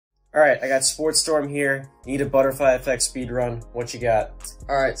All right, I got SportStorm here. Need a butterfly effect speed run. What you got?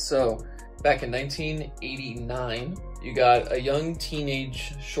 All right, so back in 1989, you got a young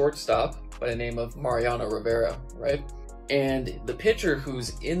teenage shortstop by the name of Mariano Rivera, right? And the pitcher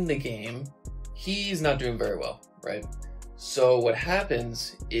who's in the game, he's not doing very well, right? So what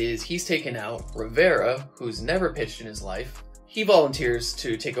happens is he's taken out. Rivera, who's never pitched in his life, he volunteers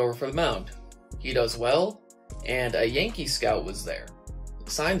to take over for the mound. He does well, and a Yankee scout was there,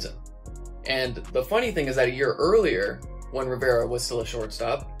 signs him. And the funny thing is that a year earlier, when Rivera was still a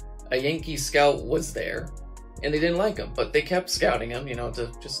shortstop, a Yankee scout was there, and they didn't like him, but they kept scouting him,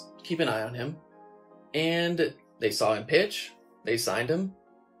 to just keep an eye on him. And they saw him pitch, they signed him,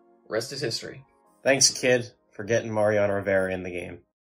 rest is history. Thanks, kid, for getting Mariano Rivera in the game.